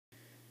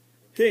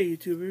Hey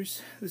YouTubers,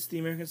 this is the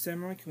American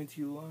Samurai coming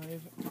to you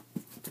live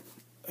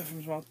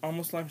from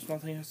almost live from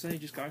Spontaneous USA.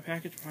 Just got my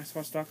package from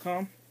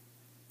Highspots.com.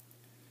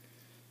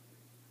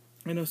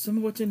 I know some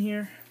of what's in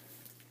here,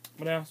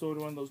 but I also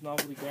ordered one of those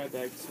novelty grab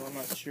bags, so I'm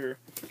not sure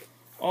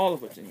all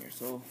of what's in here.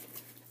 So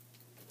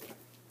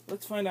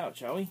let's find out,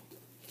 shall we?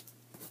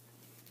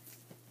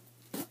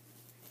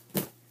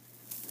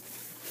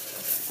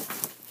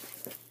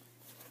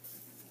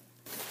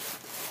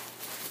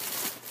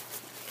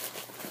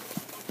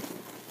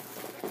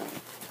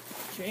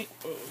 Okay.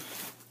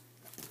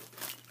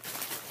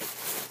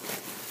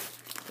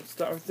 Let's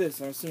start with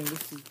this. I'm assuming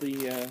this is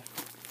the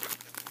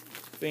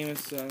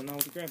famous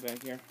novelty grab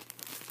bag here.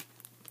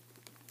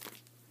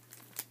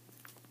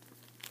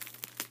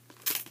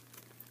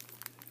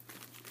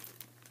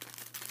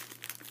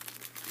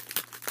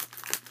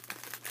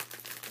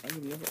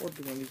 I've never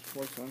ordered one of these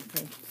before, so I'm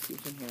kind of see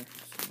what's in here.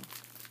 So,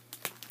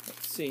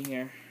 let's see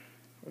here.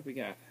 What we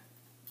got?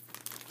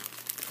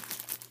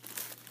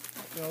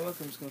 No,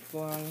 look, I'm just going to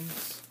fly on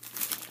this.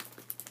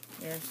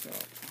 There, so.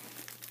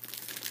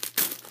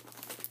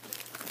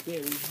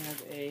 Okay, we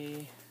have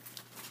a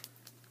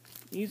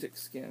music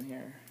skin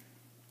here.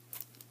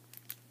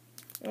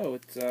 Oh,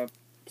 it's a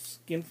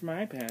skin for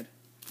my iPad.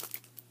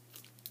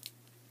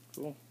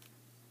 Cool.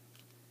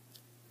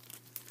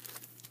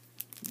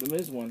 The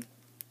Miz one.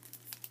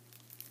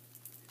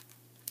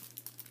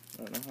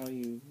 I don't know how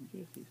you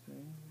use these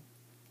things.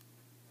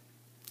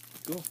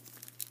 Cool.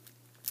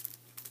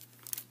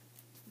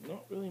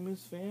 Not really a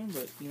Miz fan,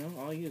 but you know,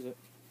 I'll use it.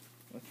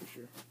 That's for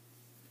sure.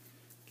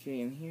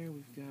 Okay, and here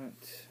we've got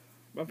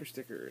bumper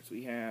stickers.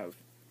 We have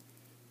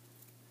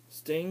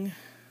Sting.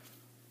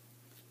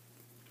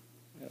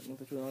 I don't know if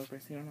that's really a lot of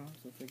pricing or not,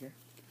 so I'll figure.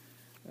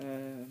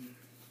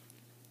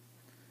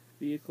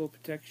 Vehicle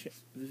protection.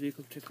 The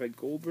vehicle protected by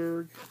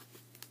Goldberg.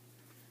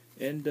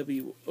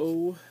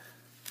 NWO.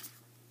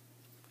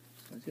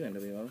 I see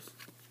NWOs.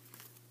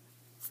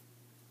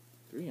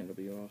 3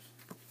 NWOs.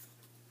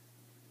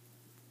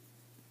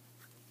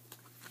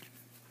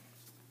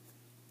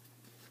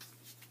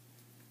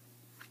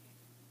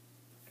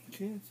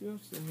 Okay, let's see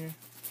what's in here.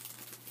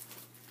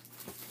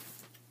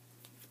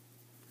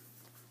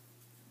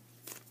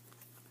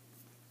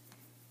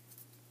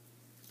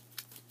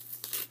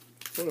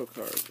 Photo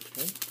cards,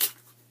 okay.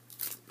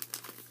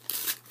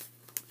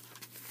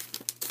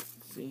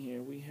 Let's see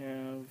here, we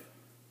have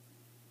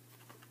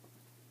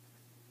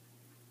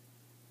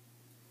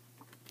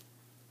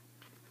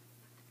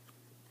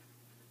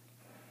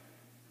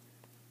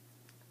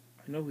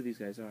I know who these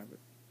guys are, but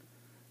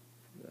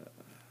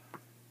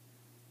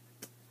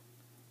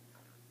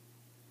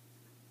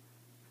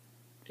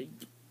if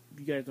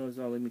you guys know this,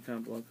 I'll leave me a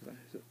comment below, because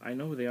I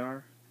know who they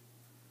are.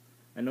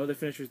 I know their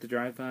finishers, the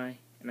drive-by,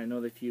 and I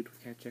know they feud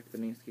with Cat Check, the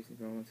names, Casey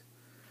Rollins.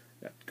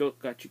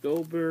 Got your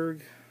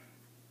Goldberg.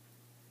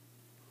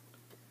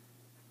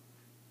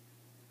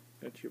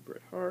 Got your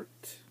Bret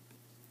Hart.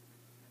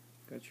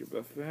 Got your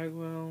Buff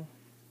Bagwell.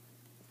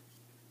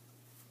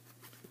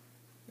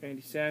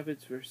 Randy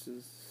Savage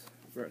versus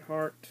Bret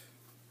Hart.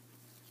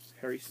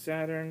 Harry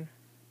Saturn.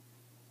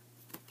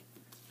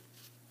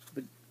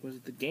 Was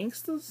it the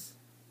Gangstas?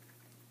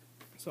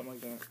 Something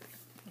like that.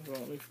 Well,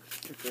 let me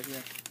check right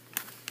here.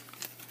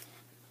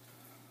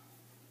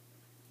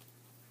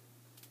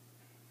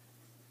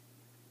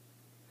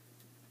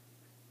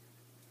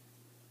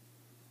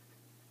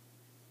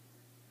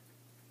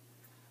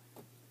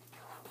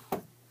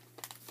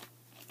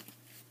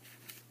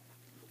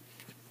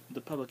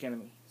 The Public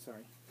Enemy,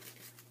 sorry.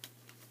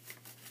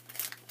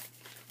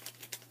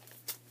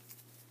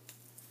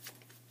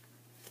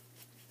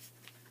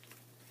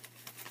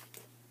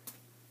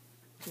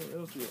 What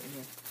else we got in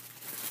here?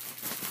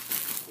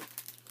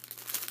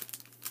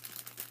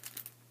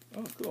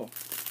 Oh, cool.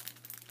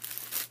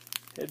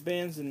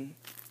 Headbands and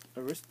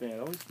a wristband. I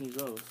always need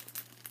those.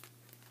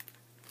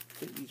 I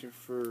think these are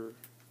for...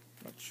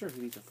 I'm not sure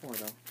who these are for,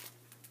 though.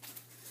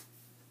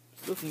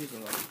 Still can use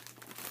them, though.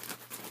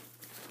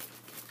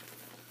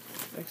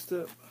 Next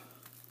up.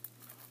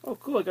 Oh,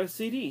 cool. I got a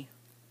CD.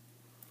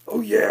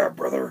 Oh, yeah,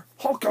 brother.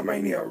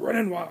 Hulkamania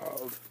running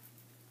wild.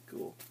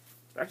 Cool.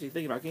 I'm actually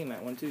thinking about getting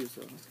that one, too, so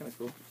that's kind of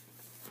cool.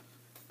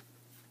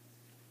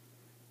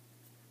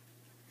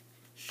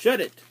 Shut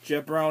it,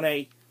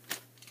 jabroni.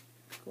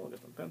 Cool, I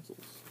got some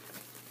pencils.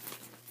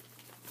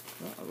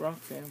 Not a rock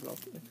fan, but I'll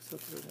mix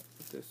up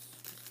with this.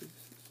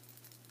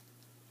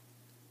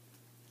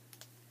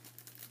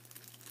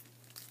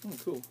 Oh,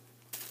 cool.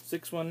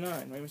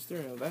 619, Rey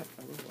Mysterio. That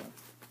I will want.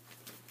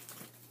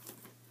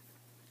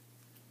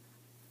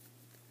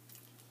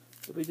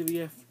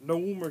 WWF No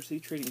Mercy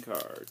trading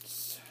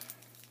cards.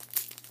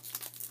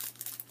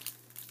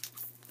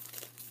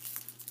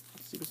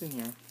 Let's see what's in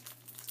here.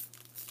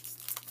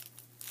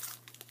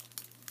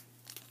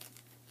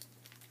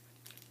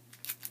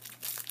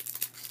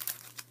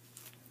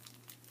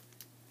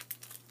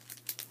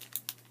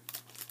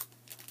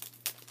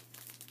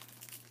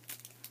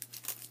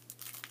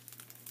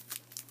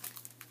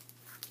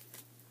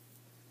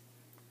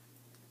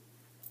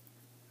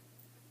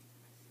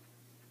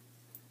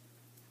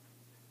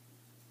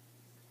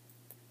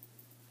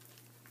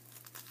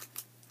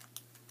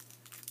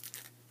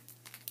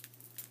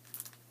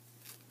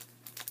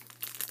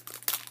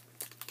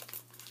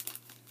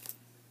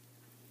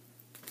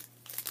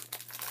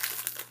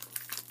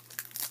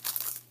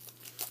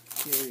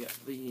 Here we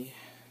got the...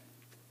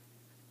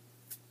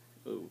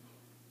 Oh.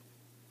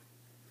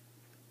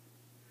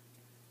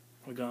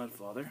 The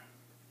Godfather.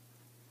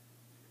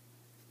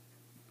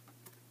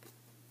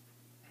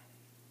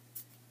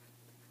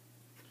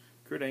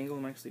 Kurt Angle,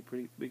 I'm actually a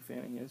pretty big fan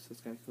of his.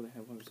 That's kind of cool to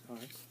have one of his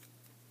cards.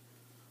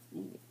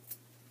 Ooh.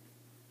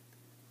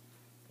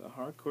 The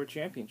Hardcore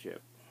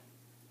Championship.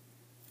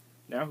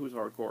 Now who's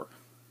hardcore?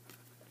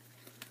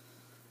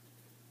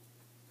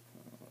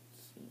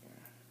 Let's see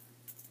here.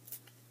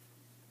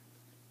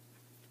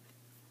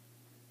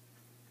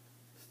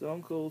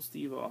 Stone Cold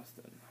Steve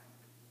Austin.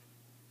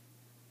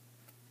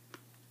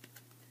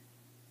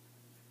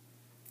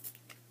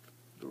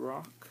 The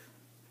Rock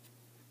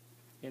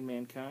and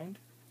Mankind.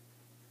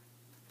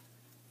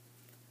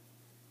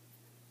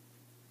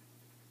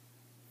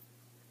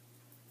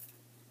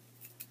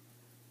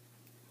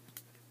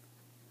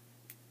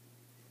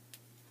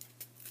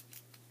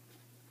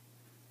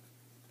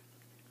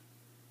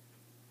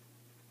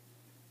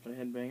 The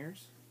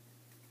Headbangers.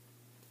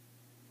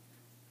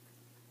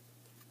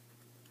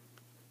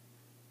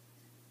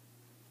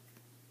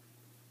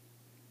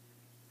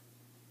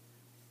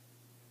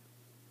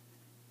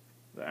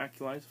 The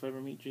Acolytes. If I ever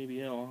meet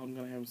JBL, I'm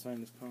going to have him sign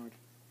this card.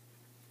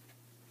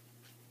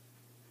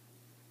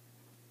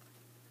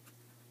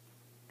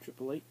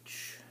 Triple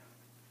H.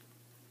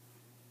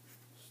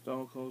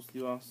 Stone Cold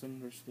Steve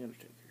Austin versus The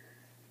Undertaker.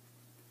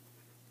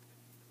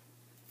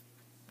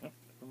 Oh,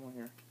 one more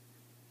here.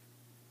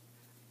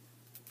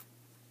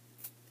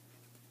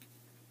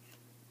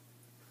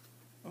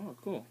 Oh,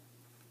 cool.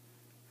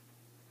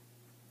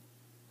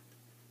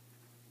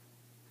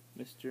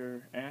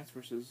 Mr. Ass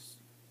versus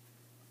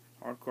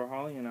Hardcore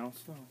Holly and Al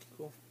Snow.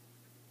 Cool.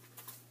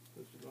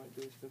 Those are like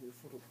WCW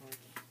photo cards.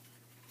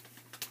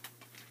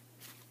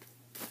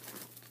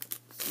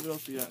 Let's see what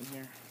else we got in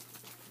here.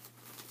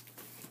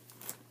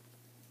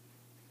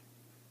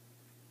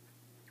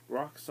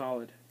 Rock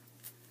Solid.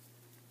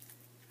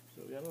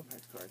 So we got little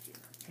pack cards here.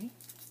 Okay.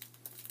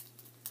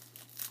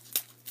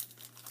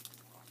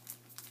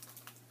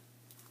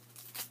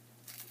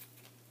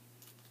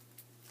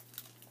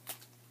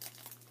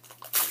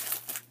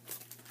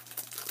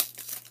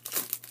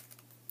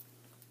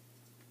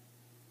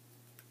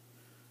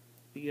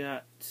 We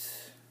got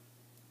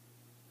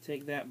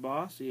Take That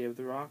Boss. So you have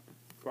the Rock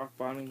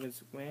bottoming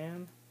Vince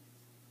McMahon.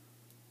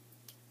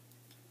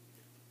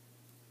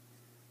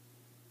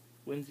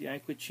 Wins the I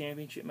Quit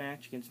Championship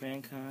match against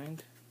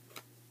Mankind.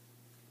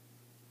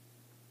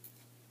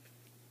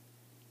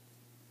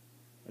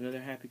 Another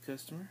happy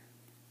customer.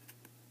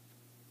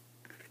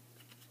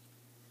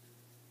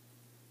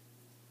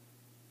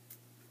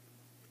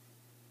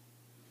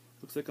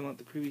 Looks like unlike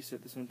the previous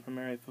set, this one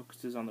primarily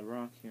focuses on the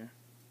Rock here.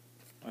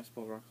 I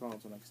suppose Rock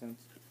also makes sense.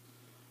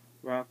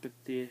 Rock with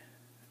the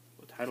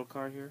title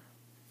card here.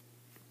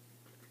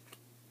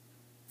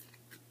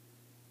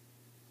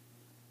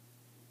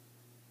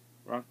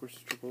 Rock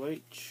versus Triple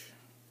H.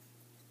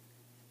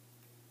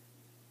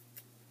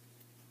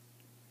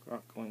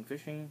 Rock going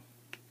fishing.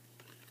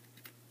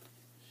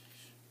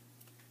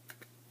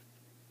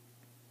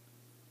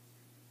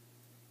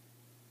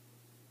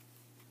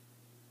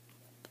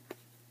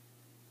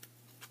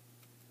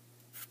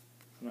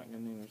 I'm not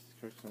going to name this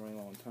because I'm running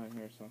low on time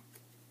here, so.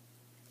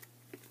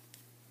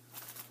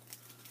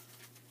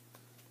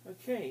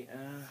 Okay,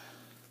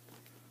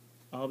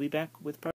 I'll be back with